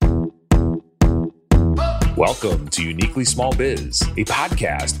Welcome to Uniquely Small Biz, a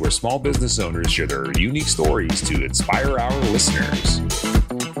podcast where small business owners share their unique stories to inspire our listeners.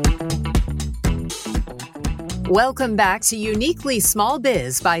 Welcome back to Uniquely Small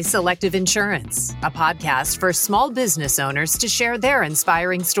Biz by Selective Insurance, a podcast for small business owners to share their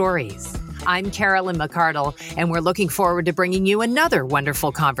inspiring stories. I'm Carolyn McCardle, and we're looking forward to bringing you another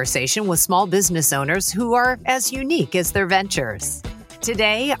wonderful conversation with small business owners who are as unique as their ventures.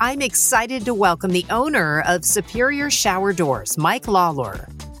 Today, I'm excited to welcome the owner of Superior Shower Doors, Mike Lawlor.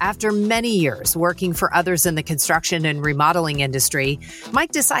 After many years working for others in the construction and remodeling industry,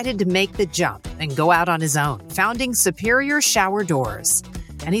 Mike decided to make the jump and go out on his own, founding Superior Shower Doors.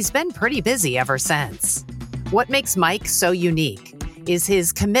 And he's been pretty busy ever since. What makes Mike so unique is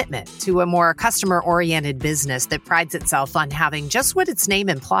his commitment to a more customer-oriented business that prides itself on having just what its name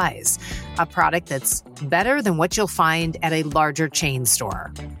implies, a product that's better than what you'll find at a larger chain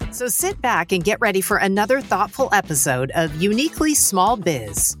store. So sit back and get ready for another thoughtful episode of Uniquely Small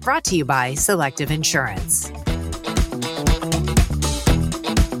Biz, brought to you by Selective Insurance.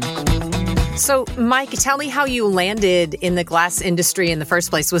 So, Mike, tell me how you landed in the glass industry in the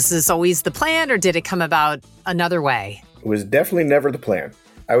first place. Was this always the plan, or did it come about another way? It was definitely never the plan.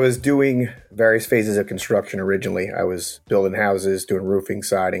 I was doing various phases of construction originally. I was building houses, doing roofing,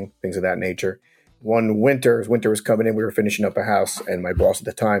 siding, things of that nature. One winter, as winter was coming in, we were finishing up a house, and my boss at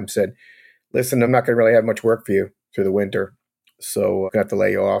the time said, "Listen, I'm not going to really have much work for you through the winter, so I'm going to have to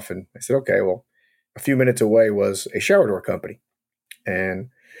lay you off." And I said, "Okay." Well, a few minutes away was a shower door company. And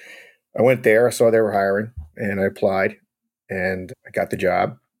I went there, I saw they were hiring, and I applied, and I got the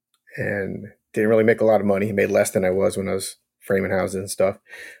job, and didn't really make a lot of money. I made less than I was when I was framing houses and stuff.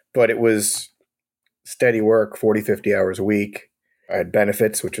 But it was steady work, 40, 50 hours a week. I had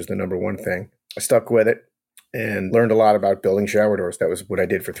benefits, which was the number one thing. I stuck with it and learned a lot about building shower doors. That was what I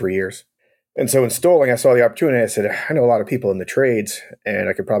did for 3 years. And so installing, I saw the opportunity. I said, I know a lot of people in the trades, and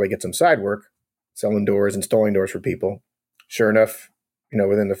I could probably get some side work, selling doors, installing doors for people. Sure enough,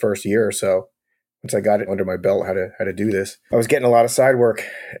 within the first year or so, once I got it under my belt, how to do this, I was getting a lot of side work.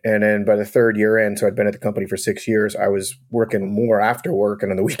 And then by the third year in, so I'd been at the company for 6 years, I was working more after work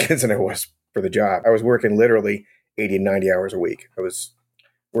and on the weekends than I was for the job. I was working literally 80 and 90 hours a week. I was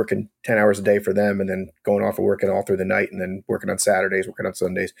working 10 hours a day for them, and then going off and working all through the night, and then working on Saturdays, working on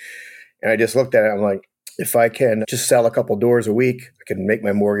Sundays. And I just looked at it, I'm like, if I can just sell a couple doors a week, I can make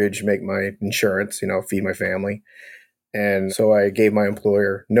my mortgage, make my insurance, feed my family. And so I gave my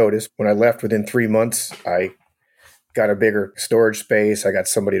employer notice. When I left, within 3 months, I got a bigger storage space. I got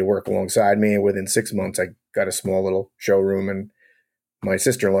somebody to work alongside me. And within 6 months, I got a small little showroom, and my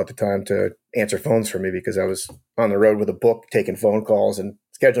sister-in-law at the time to answer phones for me, because I was on the road with a book, taking phone calls and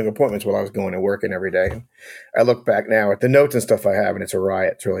scheduling appointments while I was going and working every day. And I look back now at the notes and stuff I have, and it's a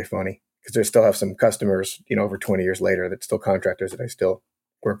riot. It's really funny, because I still have some customers, over 20 years later, that's still contractors that I still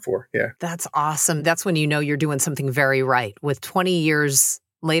work for. Yeah. That's awesome. That's when you know you're doing something very right. With 20 years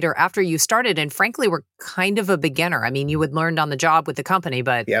later after you started, and frankly, were kind of a beginner. I mean, you had learned on the job with the company,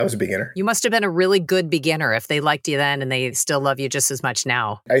 but yeah, I was a beginner. You must have been a really good beginner if they liked you then and they still love you just as much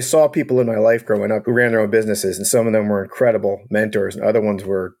now. I saw people in my life growing up who ran their own businesses, and some of them were incredible mentors, and other ones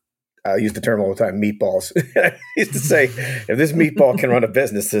were, I use the term all the time, meatballs. I used to say, if this meatball can run a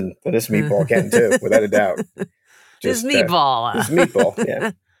business, then this meatball can too, without a doubt. This meatball. This meatball,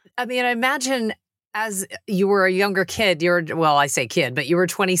 yeah. I mean, I imagine as you were a younger kid, I say kid, but you were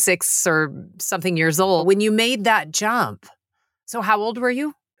 26 or something years old when you made that jump. So how old were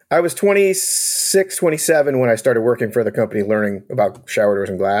you? I was 26, 27 when I started working for the company, learning about shower doors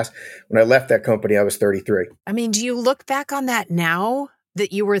and glass. When I left that company, I was 33. I mean, do you look back on that now,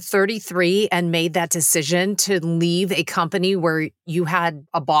 that you were 33 and made that decision to leave a company where you had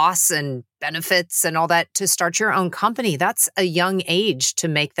a boss and benefits and all that to start your own company? That's a young age to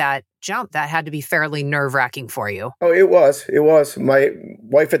make that jump. That had to be fairly nerve-wracking for you. Oh, it was. It was. My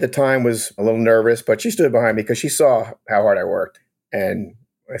wife at the time was a little nervous, but she stood behind me because she saw how hard I worked. And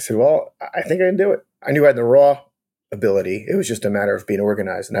I said, well, I think I can do it. I knew I had the raw ability. It was just a matter of being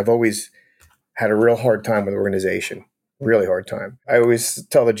organized. And I've always had a real hard time with organization. Really hard time. I always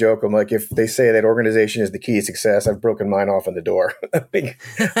tell the joke, I'm like, if they say that organization is the key to success, I've broken mine off on the door.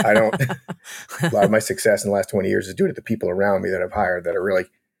 I don't, a lot of my success in the last 20 years is due to the people around me that I've hired that are really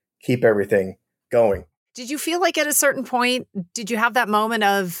keep everything going. Did you feel like at a certain point, did you have that moment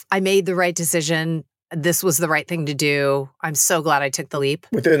of, I made the right decision? This was the right thing to do. I'm so glad I took the leap.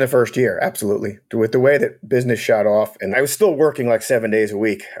 Within the first year, absolutely. With the way that business shot off, and I was still working like 7 days a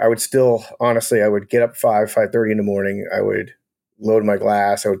week. I would still, honestly, I would get up 5:30 in the morning. I would load my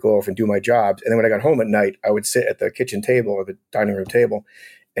glass. I would go off and do my jobs. And then when I got home at night, I would sit at the kitchen table or the dining room table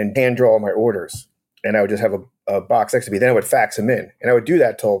and hand draw my orders. and I would just have a box next to me. Then I would fax them in, and I would do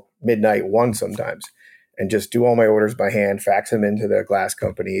that till midnight, 1 sometimes, and just do all my orders by hand, fax them into the glass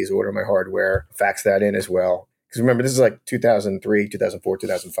companies, order my hardware, fax that in as well. Because remember, this is like 2003, 2004,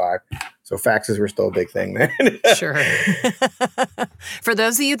 2005. So faxes were still a big thing then. Sure. For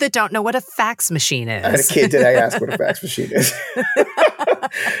those of you that don't know what a fax machine is. I had a kid today ask what a fax machine is.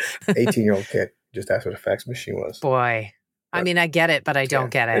 18-year-old kid just asked what a fax machine was. Boy. I mean, I get it, but I don't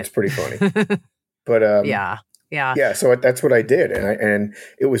get it. It's pretty funny. But yeah. So that's what I did. And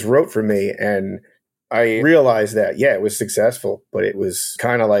it was rote for me. And I realized that, it was successful, but it was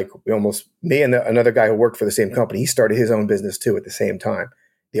kind of like me and another guy who worked for the same company. He started his own business too at the same time,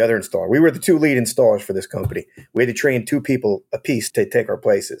 the other installer. We were the 2 lead installers for this company. We had to train 2 people apiece to take our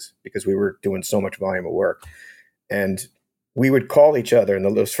places because we were doing so much volume of work. And we would call each other in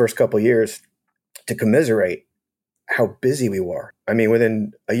those first couple of years to commiserate how busy we were. I mean,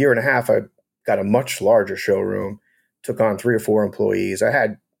 within a year and a half, I got a much larger showroom, took on 3 or 4 employees. I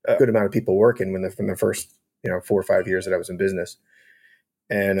had a good amount of people working from the first 4 or 5 years that I was in business.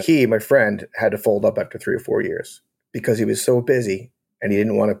 And my friend, had to fold up after 3 or 4 years because he was so busy and he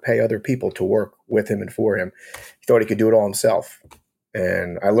didn't want to pay other people to work with him and for him. He thought he could do it all himself.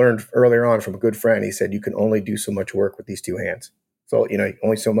 And I learned earlier on from a good friend, he said, you can only do so much work with these 2 hands. So,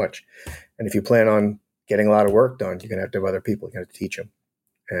 only so much. And if you plan on getting a lot of work done, you're going to have other people. You're going to have to teach them.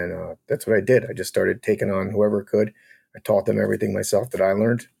 And that's what I did. I just started taking on whoever could. I taught them everything myself that I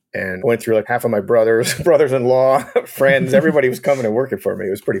learned, and went through like half of my brothers-in-law, friends. Everybody was coming and working for me. It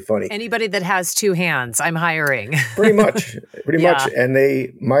was pretty funny. Anybody that has 2 hands, I'm hiring. Pretty much. And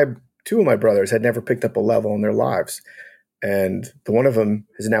 2 of my brothers had never picked up a level in their lives. And the one of them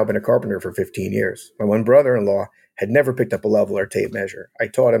has now been a carpenter for 15 years. My one brother-in-law had never picked up a level or tape measure. I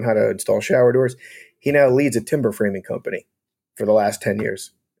taught him how to install shower doors. He now leads a timber framing company for the last 10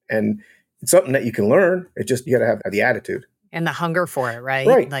 years. And it's something that you can learn. It's just, you got to have the attitude. And the hunger for it, right?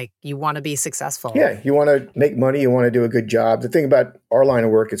 Right. Like you want to be successful. Yeah. You want to make money. You want to do a good job. The thing about our line of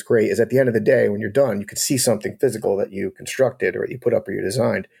work is great is at the end of the day, when you're done, you can see something physical that you constructed or you put up or you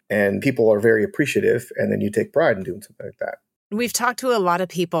designed. And people are very appreciative. And then you take pride in doing something like that. We've talked to a lot of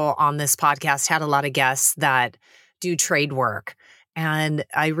people on this podcast, had a lot of guests that do trade work. And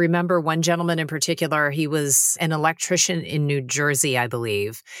I remember one gentleman in particular, he was an electrician in New Jersey, I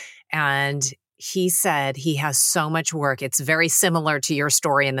believe. And he said he has so much work. It's very similar to your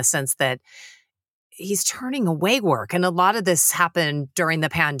story in the sense that he's turning away work. And a lot of this happened during the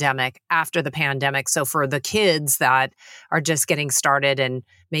pandemic, after the pandemic. So for the kids that are just getting started and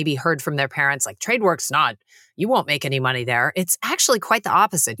maybe heard from their parents, like trade work's you won't make any money there. It's actually quite the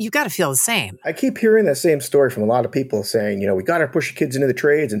opposite. You got to feel the same. I keep hearing that same story from a lot of people saying, we got to push kids into the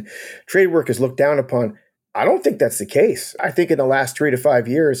trades and trade work is looked down upon. I don't think that's the case. I think in the last 3 to 5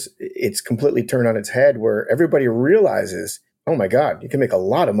 years, it's completely turned on its head where everybody realizes, oh my God, you can make a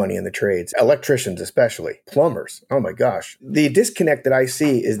lot of money in the trades. Electricians, especially plumbers. Oh my gosh. The disconnect that I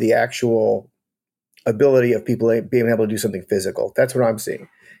see is the actual ability of people being able to do something physical. That's what I'm seeing.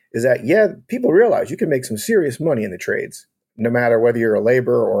 Is that, people realize you can make some serious money in the trades, no matter whether you're a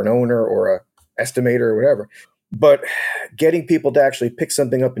laborer or an owner or a estimator or whatever. But getting people to actually pick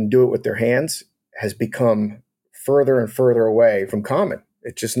something up and do it with their hands has become further and further away from common.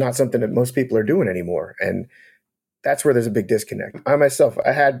 It's just not something that most people are doing anymore. And that's where there's a big disconnect. I myself,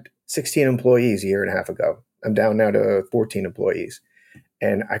 I had 16 employees a year and a half ago. I'm down now to 14 employees.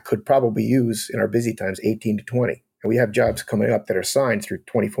 And I could probably use, in our busy times, 18 to 20. And we have jobs coming up that are signed through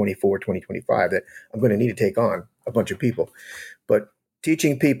 2024, 2025 that I'm going to need to take on a bunch of people. But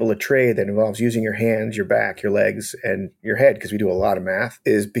teaching people a trade that involves using your hands, your back, your legs, and your head, because we do a lot of math,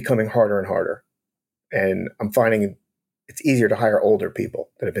 is becoming harder and harder. And I'm finding it's easier to hire older people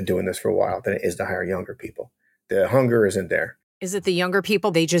that have been doing this for a while than it is to hire younger people. The hunger isn't there. Is it the younger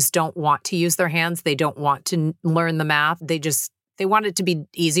people? They just don't want to use their hands. They don't want to learn the math. They want it to be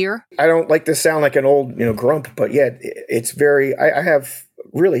easier. I don't like to sound like an old, grump, but yet it's very, I have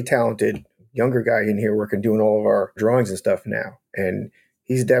really talented younger guy in here doing all of our drawings and stuff now. And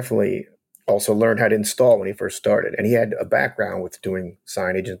he's definitely also learned how to install when he first started. And he had a background with doing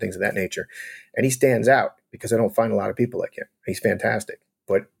signage and things of that nature. And he stands out because I don't find a lot of people like him. He's fantastic,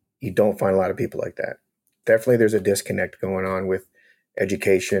 but you don't find a lot of people like that. Definitely there's a disconnect going on with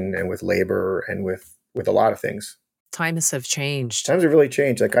education and with labor and with a lot of things. Times have changed. Times have really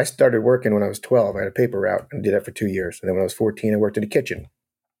changed. Like I started working when I was 12. I had a paper route and did that for 2 years. And then when I was 14, I worked in the kitchen,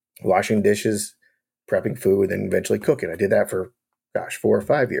 washing dishes, prepping food, and eventually cooking. I did that for, 4 or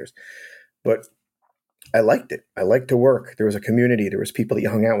 5 years. But I liked it. I liked to work. There was a community. There was people that you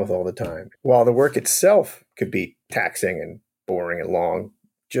hung out with all the time. While the work itself could be taxing and boring and long,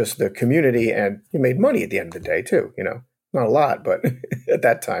 just the community, and you made money at the end of the day too, not a lot, but at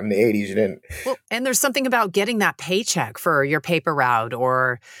that time in the 80s, you didn't. Well, and there's something about getting that paycheck for your paper route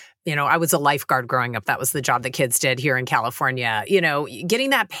or, I was a lifeguard growing up. That was the job that kids did here in California. Getting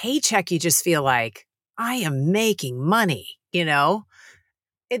that paycheck, you just feel like I am making money,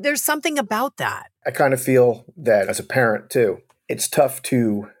 There's something about that. I kind of feel that as a parent too, it's tough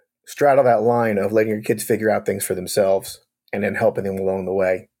to straddle that line of letting your kids figure out things for themselves and then helping them along the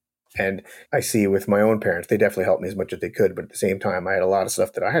way. And I see with my own parents, they definitely helped me as much as they could. But at the same time, I had a lot of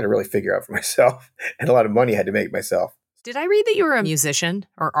stuff that I had to really figure out for myself and a lot of money I had to make myself. Did I read that you were a musician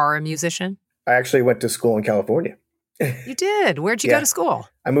or are a musician? I actually went to school in California. You did? Where'd you go to school?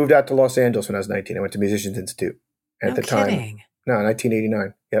 I moved out to Los Angeles when I was 19. I went to Musicians Institute. At the kidding. time. No,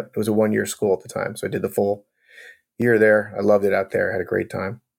 1989. Yep. It was a 1-year school at the time. So I did the full year there. I loved it out there. I had a great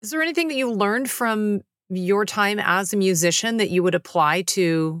time. Is there anything that you learned from your time as a musician that you would apply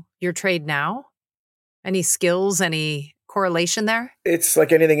to your trade now? Any skills, any correlation there? It's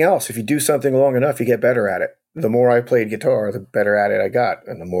like anything else. If you do something long enough, you get better at it. The more I played guitar, the better at it I got.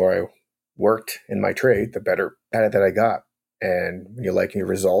 And the more I worked in my trade, the better at it that I got. And when you like your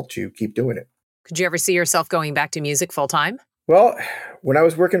results, you keep doing it. Could you ever see yourself going back to music full time? Well, when I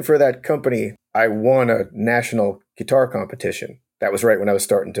was working for that company, I won a national guitar competition. That was right when I was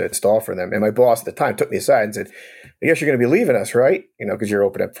starting to install for them. And my boss at the time took me aside and said, I guess you're going to be leaving us, right? Because you're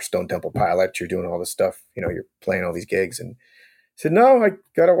opening up for Stone Temple Pilots. You're doing all this stuff. You're playing all these gigs. And I said, no, I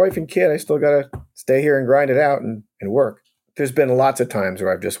got a wife and kid. I still got to stay here and grind it out and work. There's been lots of times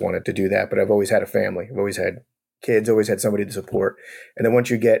where I've just wanted to do that, but I've always had a family. I've always had kids, always had somebody to support. And then once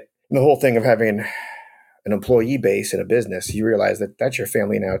you get the whole thing of having an employee base in a business, you realize that that's your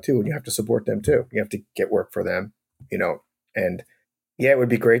family now too, and you have to support them too. You have to get work for them, and yeah, it would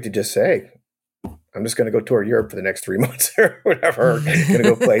be great to just say, I'm just going to go tour Europe for the next 3 months or whatever. I'm going to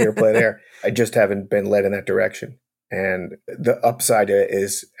go play here, play there. I just haven't been led in that direction. And the upside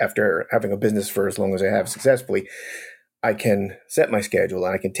is after having a business for as long as I have successfully, I can set my schedule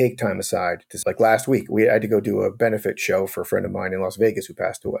and I can take time aside. Just like last week, I had to go do a benefit show for a friend of mine in Las Vegas who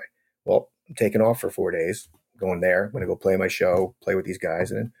passed away. Well, I'm taking off for 4 days, going there. I'm going to go play my show, play with these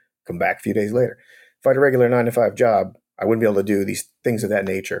guys, and then come back a few days later. If I had a regular 9-to-5 job, I wouldn't be able to do these things of that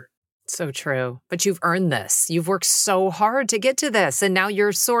nature. So true. But you've earned this. You've worked so hard to get to this. And now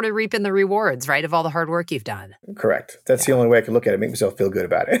you're sort of reaping the rewards, right, of all the hard work you've done. Correct. That's the only way I can look at it, make myself feel good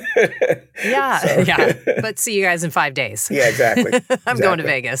about it. Yeah. But see you guys in 5 days. Yeah, exactly. I'm going to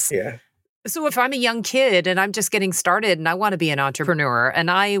Vegas. Yeah. So if I'm a young kid and I'm just getting started and I want to be an entrepreneur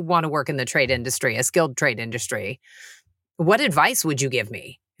and I want to work in the trade industry, a skilled trade industry, what advice would you give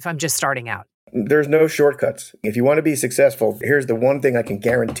me if I'm just starting out? There's no shortcuts. If you want to be successful, here's the one thing I can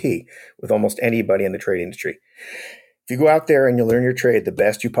guarantee with almost anybody in the trade industry. If you go out there and you learn your trade the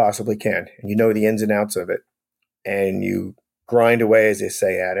best you possibly can, and you know the ins and outs of it, and you grind away, as they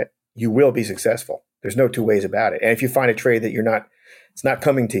say, at it, you will be successful. There's no two ways about it. And if you find a trade that it's not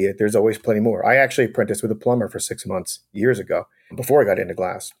coming to you, there's always plenty more. I actually apprenticed with a plumber for 6 months years ago before I got into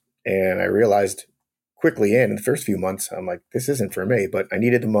glass. And I realized quickly in the first few months, I'm like, this isn't for me, but I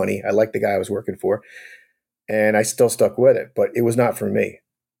needed the money. I liked the guy I was working for, and I still stuck with it, but it was not for me.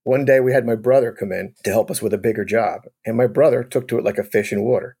 One day we had my brother come in to help us with a bigger job, and my brother took to it like a fish in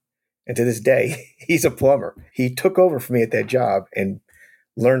water. And to this day, he's a plumber. He took over for me at that job and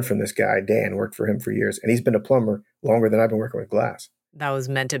learned from this guy, Dan, worked for him for years, and he's been a plumber longer than I've been working with glass. That was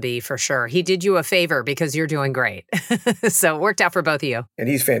meant to be for sure. He did you a favor because you're doing great. So it worked out for both of you. And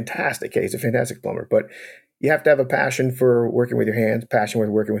he's fantastic. He's a fantastic plumber. But you have to have a passion for working with your hands, passion with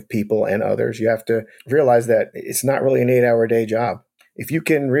working with people and others. You have to realize that it's not really an 8-hour-a-day job. If you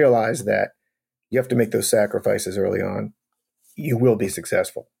can realize that you have to make those sacrifices early on, you will be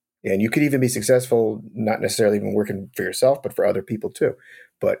successful. And you could even be successful, not necessarily even working for yourself, but for other people too.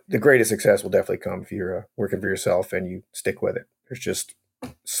 But the greatest success will definitely come if you're working for yourself and you stick with it. There's just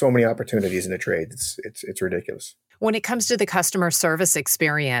so many opportunities in the trade. It's ridiculous. When it comes to the customer service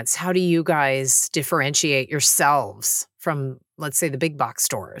experience, how do you guys differentiate yourselves from, let's say, the big box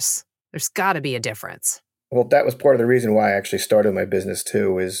stores? There's got to be a difference. Well, that was part of the reason why I actually started my business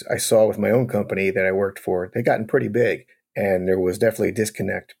too, is I saw with my own company that I worked for, they'd gotten pretty big. And there was definitely a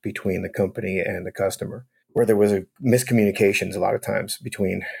disconnect between the company and the customer, where there was a miscommunications a lot of times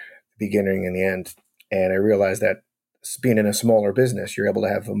between the beginning and the end. And I realized that being in a smaller business, you're able to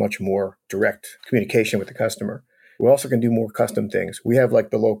have a much more direct communication with the customer. We also can do more custom things. We have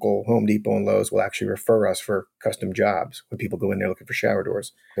like the local Home Depot and Lowe's will actually refer us for custom jobs when people go in there looking for shower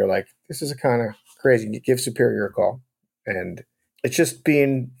doors. They're like, this is a kind of crazy. Give Superior a call. And it's just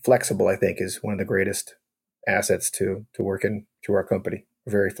being flexible, I think, is one of the greatest assets to working through our company.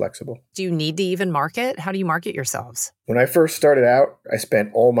 very flexible. Do you need to even market? How do you market yourselves? When I first started out, I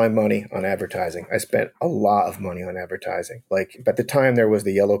spent all my money on advertising. I spent a lot of money on advertising. Like at the time there was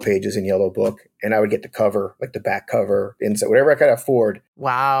the Yellow Pages and Yellow Book, and I would get the cover, like the back cover, inside, whatever I could afford.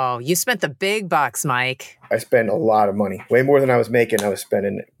 Wow. You spent the big bucks, Mike. I spent a lot of money, way more than I was making. I was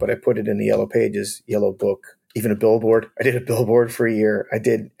spending, but I put it in the Yellow Pages, Yellow Book, even a billboard. I did a billboard for a year. I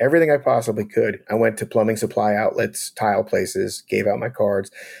did everything I possibly could. I went to plumbing supply outlets, tile places, gave out my cards,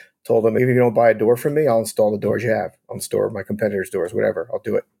 told them, if you don't buy a door from me, I'll install the doors you have. I'll install my competitors' doors, whatever. I'll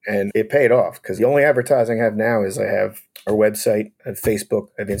do it. And it paid off because the only advertising I have now is I have our website, I have Facebook,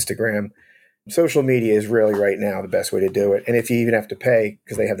 I have Instagram. Social media is really right now the best way to do it. And if you even have to pay,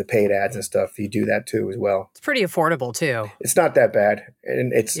 because they have the paid ads and stuff, you do that too as well. It's pretty affordable too. It's not that bad.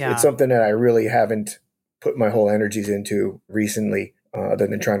 And it's something that I really haven't put my whole energies into recently, other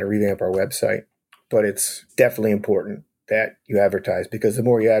than trying to revamp our website. But it's definitely important that you advertise, because the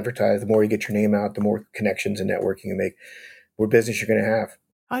more you advertise, the more you get your name out, the more connections and networking you make, more business you're going to have.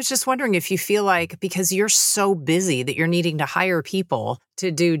 I was just wondering if you feel like, because you're so busy that you're needing to hire people to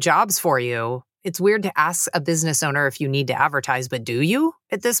do jobs for you, it's weird to ask a business owner if you need to advertise, but do you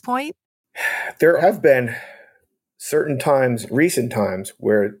at this point? There have been certain times, recent times,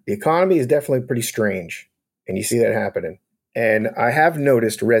 where the economy is definitely pretty strange, and you see that happening. And I have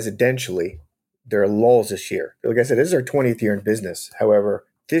noticed residentially, there are lulls this year. Like I said, this is our 20th year in business. However,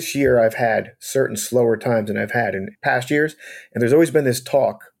 this year I've had certain slower times than I've had in past years. And there's always been this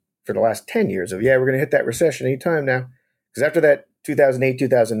talk for the last 10 years of, we're going to hit that recession anytime now. Because after that 2008,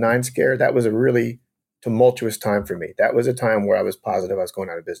 2009 scare, that was a really tumultuous time for me. That was a time where I was positive I was going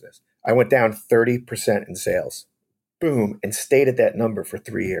out of business. I went down 30% in sales. Boom, and stayed at that number for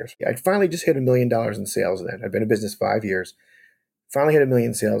 3 years. I finally just hit $1 million in sales then. I've been in business 5 years. Finally hit $1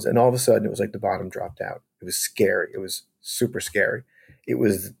 million in sales, and all of a sudden it was like the bottom dropped out. It was scary. It was super scary. It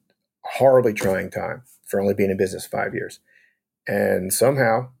was a horribly trying time for only being in business 5 years. And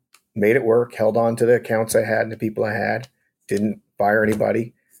somehow made it work, held on to the accounts I had and the people I had, didn't fire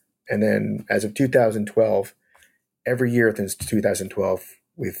anybody. And then as of 2012, every year since 2012,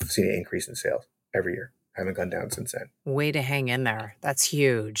 we've seen an increase in sales every year. I haven't gone down since then. Way to hang in there. That's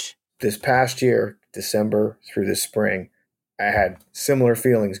huge. This past year, December through this spring, I had similar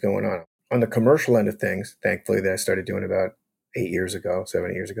feelings going on. On the commercial end of things, thankfully, that I started doing about 7 years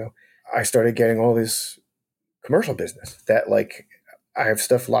ago, I started getting all this commercial business that, like, I have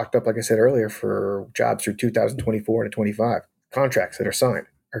stuff locked up, like I said earlier, for jobs through 2024 and 25. Contracts that are signed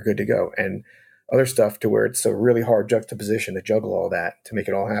are good to go. And other stuff to where it's a really hard juxtaposition to juggle all that to make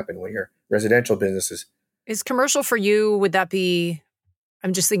it all happen when your residential businesses. Is commercial for you, would that be,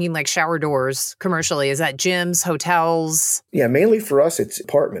 I'm just thinking like shower doors commercially. Is that gyms, hotels? Yeah, mainly for us, it's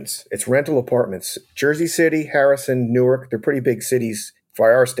apartments. It's rental apartments. Jersey City, Harrison, Newark, they're pretty big cities by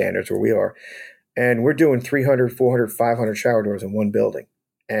our standards where we are. And we're doing 300, 400, 500 shower doors in one building.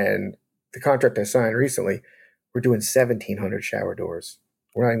 And the contract I signed recently, we're doing 1,700 shower doors.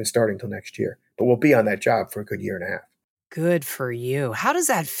 We're not even starting until next year. But we'll be on that job for a good year and a half. Good for you. How does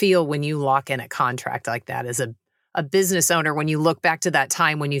that feel when you lock in a contract like that as a business owner, when you look back to that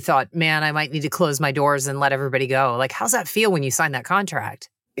time when you thought, man, I might need to close my doors and let everybody go? Like, how's that feel when you sign that contract?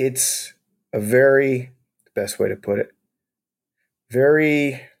 It's a very, the best way to put it,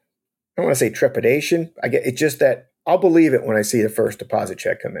 very, I don't want to say trepidation. It's just that I'll believe it when I see the first deposit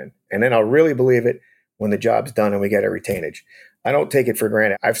check come in. And then I'll really believe it when the job's done and we get a retainage. I don't take it for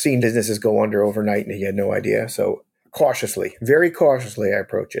granted. I've seen businesses go under overnight and you had no idea. So cautiously, very cautiously, I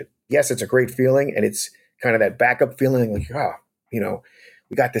approach it. Yes, it's a great feeling, and it's kind of that backup feeling like,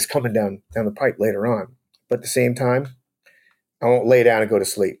 we got this coming down the pipe later on. But at the same time, I won't lay down and go to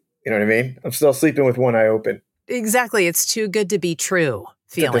sleep. You know what I mean? I'm still sleeping with one eye open. Exactly. It's too good to be true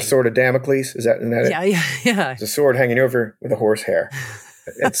feeling. The sword of Damocles, is that it? Yeah. It's a sword hanging over with a horsehair.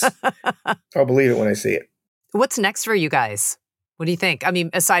 I'll believe it when I see it. What's next for you guys? What do you think? I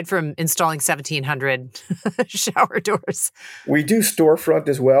mean, aside from installing 1,700 shower doors. We do storefront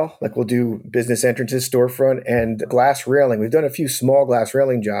as well. Like we'll do business entrances, storefront, and glass railing. We've done a few small glass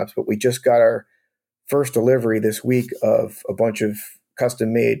railing jobs, but we just got our first delivery this week of a bunch of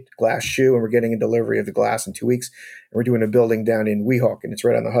custom-made glass shoe, and we're getting a delivery of the glass in 2 weeks. And we're doing a building down in Weehawken, and it's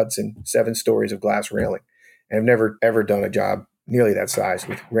right on the Hudson, 7 stories of glass railing. And I've never, ever done a job nearly that size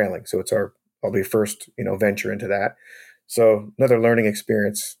with railing. So I'll be first, venture into that. So another learning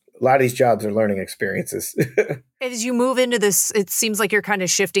experience. A lot of these jobs are learning experiences. As you move into this, it seems like you're kind of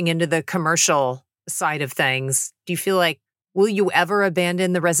shifting into the commercial side of things. Do you feel like, will you ever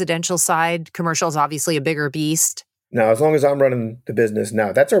abandon the residential side? Commercial is obviously a bigger beast. No, as long as I'm running the business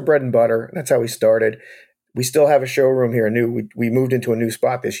now, that's our bread and butter. That's how we started. We still have a showroom here. We moved into a new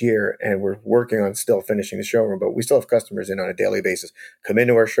spot this year, and we're working on still finishing the showroom, but we still have customers in on a daily basis. Come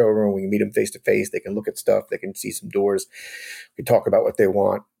into our showroom. We can meet them face to face. They can look at stuff. They can see some doors. We talk about what they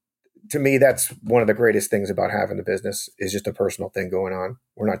want. To me, that's one of the greatest things about having the business is just a personal thing going on.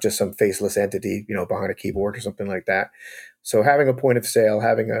 We're not just some faceless entity, behind a keyboard or something like that. So having a point of sale,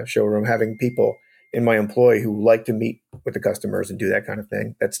 having a showroom, having people in my employ who like to meet with the customers and do that kind of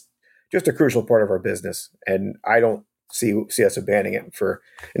thing, that's just a crucial part of our business. And I don't see us abandoning it for,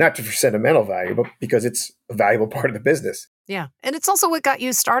 not just for sentimental value, but because it's a valuable part of the business. Yeah. And it's also what got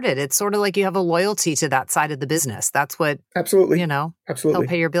you started. It's sort of like you have a loyalty to that side of the business. That's what, absolutely, helped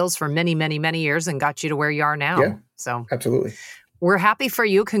pay your bills for many, many, many years and got you to where you are now. Yeah, so absolutely. We're happy for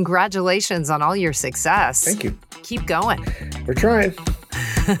you. Congratulations on all your success. Thank you. Keep going. We're trying.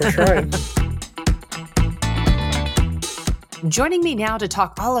 We're trying. Joining me now to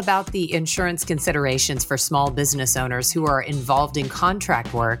talk all about the insurance considerations for small business owners who are involved in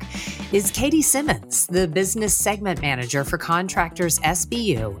contract work is Katie Simmons, the Business Segment Manager for Contractors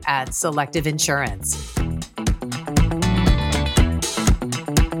SBU at Selective Insurance.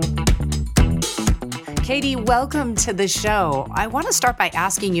 Katie, welcome to the show. I want to start by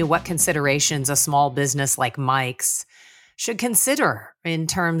asking you what considerations a small business like Mike's should consider in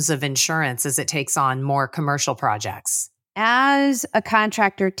terms of insurance as it takes on more commercial projects. As a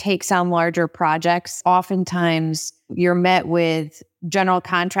contractor takes on larger projects, oftentimes you're met with general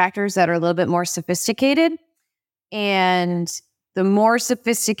contractors that are a little bit more sophisticated. And the more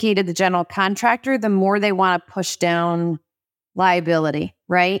sophisticated the general contractor, the more they want to push down liability,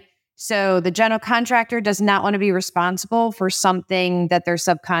 right? So the general contractor does not want to be responsible for something that their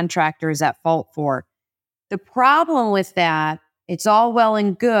subcontractor is at fault for. The problem with that, it's all well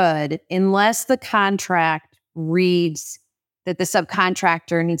and good unless the contract reads that the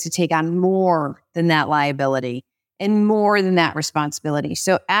subcontractor needs to take on more than that liability and more than that responsibility.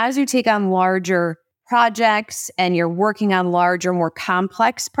 So as you take on larger projects and you're working on larger, more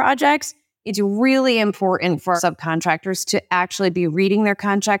complex projects, it's really important for subcontractors to actually be reading their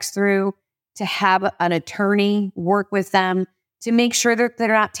contracts through, to have an attorney work with them, to make sure that they're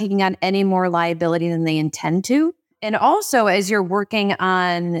not taking on any more liability than they intend to. And also, as you're working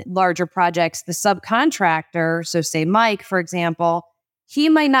on larger projects, the subcontractor, so say Mike, for example, he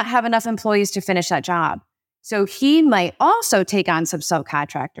might not have enough employees to finish that job. So he might also take on some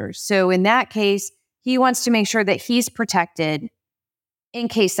subcontractors. So in that case, he wants to make sure that he's protected in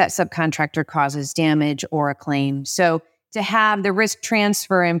case that subcontractor causes damage or a claim. So to have the risk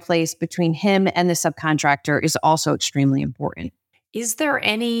transfer in place between him and the subcontractor is also extremely important. Is there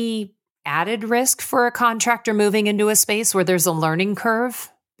any added risk for a contractor moving into a space where there's a learning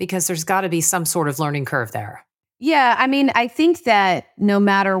curve? Because there's got to be some sort of learning curve there. Yeah, I mean, I think that no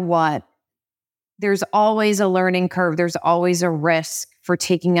matter what, there's always a learning curve. There's always a risk for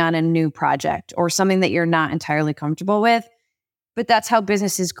taking on a new project or something that you're not entirely comfortable with. But that's how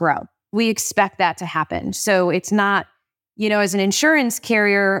businesses grow. We expect that to happen. So it's not, as an insurance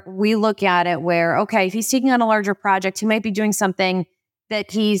carrier, we look at it where, okay, if he's taking on a larger project, he might be doing something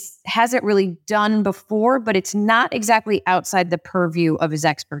that he hasn't really done before, but it's not exactly outside the purview of his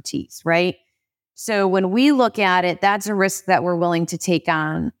expertise, right? So when we look at it, that's a risk that we're willing to take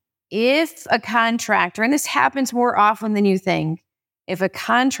on. If a contractor, and this happens more often than you think, if a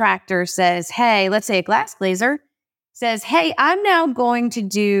contractor says, hey, let's say a glass glazer says, hey, I'm now going to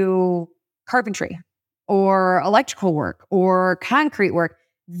do carpentry or electrical work or concrete work,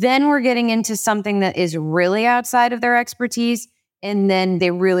 then we're getting into something that is really outside of their expertise. And then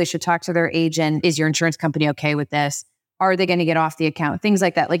they really should talk to their agent. Is your insurance company okay with this? Are they going to get off the account? Things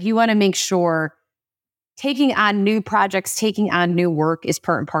like that. Like you want to make sure taking on new projects, taking on new work is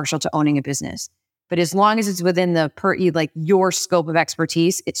part and parcel to owning a business. But as long as it's within your scope of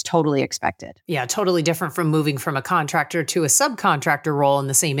expertise, it's totally expected. Yeah, totally different from moving from a contractor to a subcontractor role in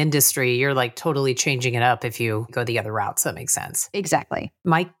the same industry. You're like totally changing it up if you go the other route. So that makes sense. Exactly.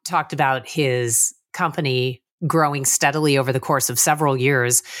 Mike talked about his company growing steadily over the course of several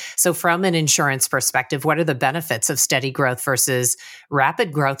years. So from an insurance perspective, what are the benefits of steady growth versus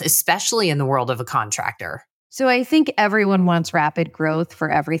rapid growth, especially in the world of a contractor? So I think everyone wants rapid growth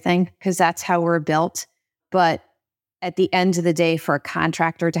for everything because that's how we're built. But at the end of the day, for a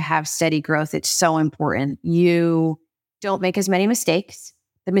contractor to have steady growth, it's so important. You don't make as many mistakes.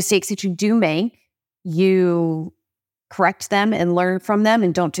 The mistakes that you do make, you correct them and learn from them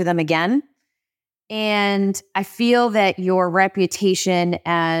and don't do them again. And I feel that your reputation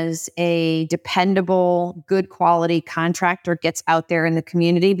as a dependable, good quality contractor gets out there in the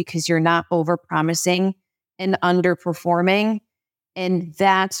community because you're not overpromising and underperforming. And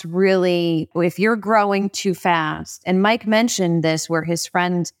that's really, if you're growing too fast, and Mike mentioned this where his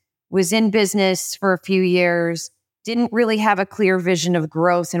friend was in business for a few years, didn't really have a clear vision of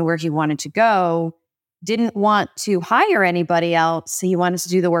growth and where he wanted to go, didn't want to hire anybody else. He wanted to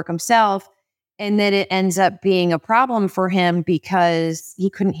do the work himself. And then it ends up being a problem for him because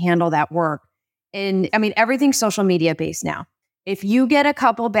he couldn't handle that work. And I mean, everything's social media based now. If you get a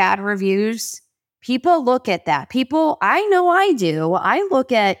couple bad reviews, people look at that. I know I do. I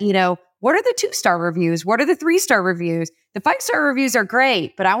look at, what are the 2-star reviews? What are the 3-star reviews? The 5-star reviews are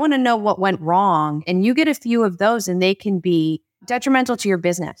great, but I want to know what went wrong. And you get a few of those and they can be detrimental to your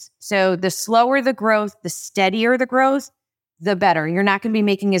business. So the slower the growth, the steadier the growth, the better. You're not going to be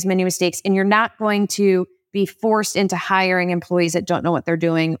making as many mistakes, and you're not going to be forced into hiring employees that don't know what they're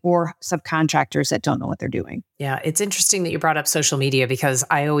doing or subcontractors that don't know what they're doing. Yeah, it's interesting that you brought up social media because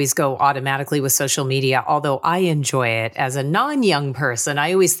I always go automatically with social media. Although I enjoy it as a non-young person,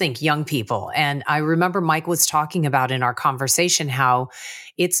 I always think young people. And I remember Mike was talking about in our conversation how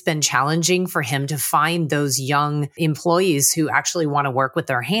it's been challenging for him to find those young employees who actually want to work with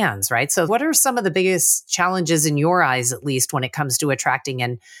their hands, right? So what are some of the biggest challenges in your eyes, at least, when it comes to attracting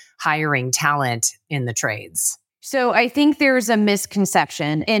and hiring talent in the trades? So I think there's a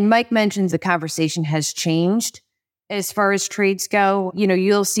misconception, and Mike mentions the conversation has changed as far as trades go.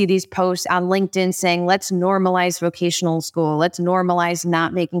 You'll see these posts on LinkedIn saying, let's normalize vocational school. Let's normalize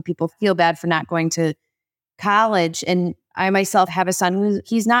not making people feel bad for not going to college. And I myself have a son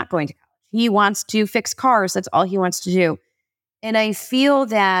he's not going to college. He wants to fix cars. That's all he wants to do. And I feel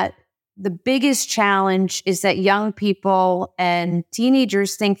that the biggest challenge is that young people and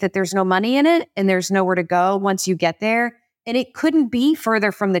teenagers think that there's no money in it and there's nowhere to go once you get there. And it couldn't be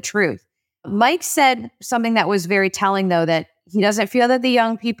further from the truth. Mike said something that was very telling, though, that he doesn't feel that the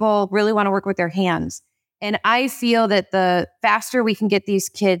young people really want to work with their hands. And I feel that the faster we can get these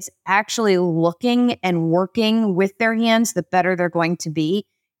kids actually looking and working with their hands, the better they're going to be.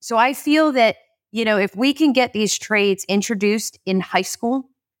 So I feel that, if we can get these trades introduced in high school,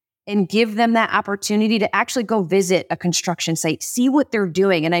 and give them that opportunity to actually go visit a construction site, see what they're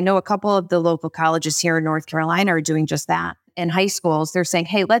doing. And I know a couple of the local colleges here in North Carolina are doing just that. In high schools, they're saying,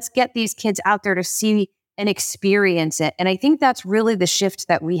 hey, let's get these kids out there to see and experience it. And I think that's really the shift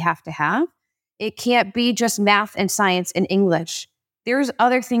that we have to have. It can't be just math and science and English. There's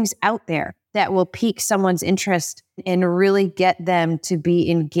other things out there that will pique someone's interest and really get them to be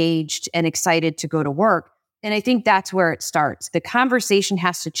engaged and excited to go to work. And I think that's where it starts. The conversation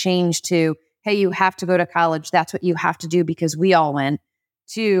has to change to, hey, you have to go to college. That's what you have to do because we all went.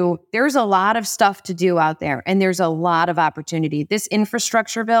 To, there's a lot of stuff to do out there and there's a lot of opportunity. This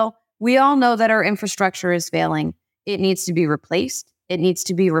infrastructure bill, we all know that our infrastructure is failing. It needs to be replaced. It needs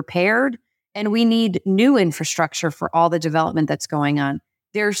to be repaired. And we need new infrastructure for all the development that's going on.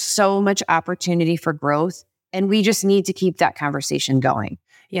 There's so much opportunity for growth, and we just need to keep that conversation going.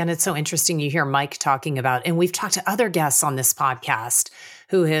 Yeah, and it's so interesting you hear Mike talking about, and we've talked to other guests on this podcast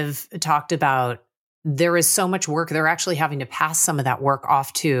who have talked about there is so much work. They're actually having to pass some of that work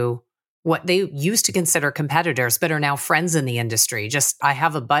off to what they used to consider competitors, but are now friends in the industry. Just, I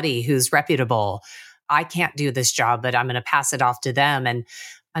have a buddy who's reputable. I can't do this job, but I'm going to pass it off to them. And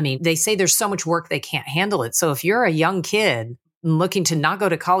I mean, they say there's so much work they can't handle it. So if you're a young kid looking to not go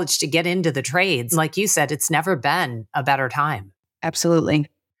to college to get into the trades, like you said, it's never been a better time. Absolutely.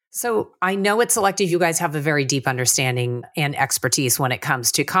 So I know at Selective, you guys have a very deep understanding and expertise when it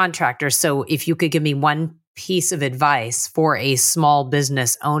comes to contractors. So if you could give me one piece of advice for a small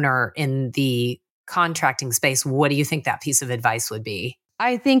business owner in the contracting space, what do you think that piece of advice would be?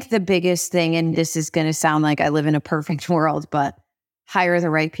 I think the biggest thing, and this is going to sound like I live in a perfect world, but hire the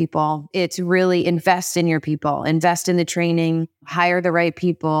right people. It's really invest in your people, invest in the training, hire the right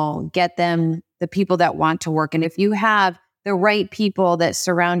people, get them the people that want to work. And if you have the right people that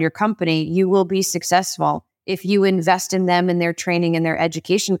surround your company, you will be successful if you invest in them and their training and their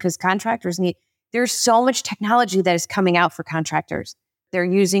education, because contractors there's so much technology that is coming out for contractors. They're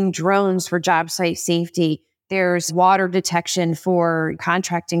using drones for job site safety. There's water detection for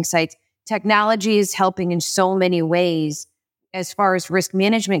contracting sites. Technology is helping in so many ways as far as risk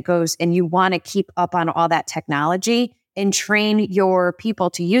management goes, and you want to keep up on all that technology and train your people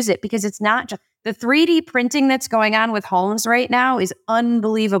to use it, because it's not just the 3D printing that's going on with homes right now is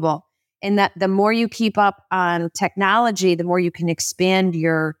unbelievable. And that the more you keep up on technology, the more you can expand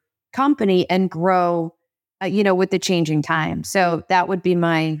your company and grow, with the changing time. So that would be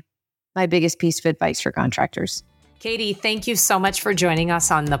my biggest piece of advice for contractors. Katie, thank you so much for joining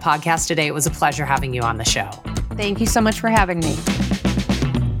us on the podcast today. It was a pleasure having you on the show. Thank you so much for having me.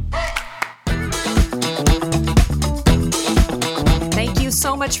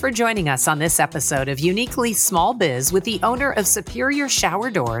 much for joining us on this episode of Uniquely Small Biz with the owner of Superior Shower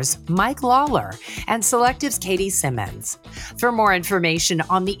Doors, Mike Lawlor, and Selective's Katie Simmons. For more information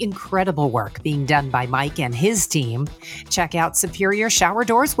on the incredible work being done by Mike and his team, check out Superior Shower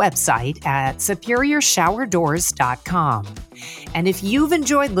Doors website at superiorshowerdoors.com. And if you've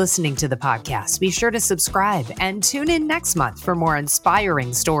enjoyed listening to the podcast, be sure to subscribe and tune in next month for more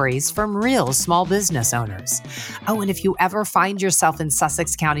inspiring stories from real small business owners. Oh, and if you ever find yourself in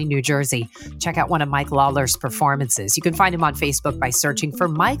Sussex County, New Jersey, check out one of Mike Lawlor's performances. You can find him on Facebook by searching for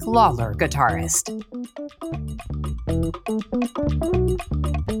Mike Lawlor, guitarist.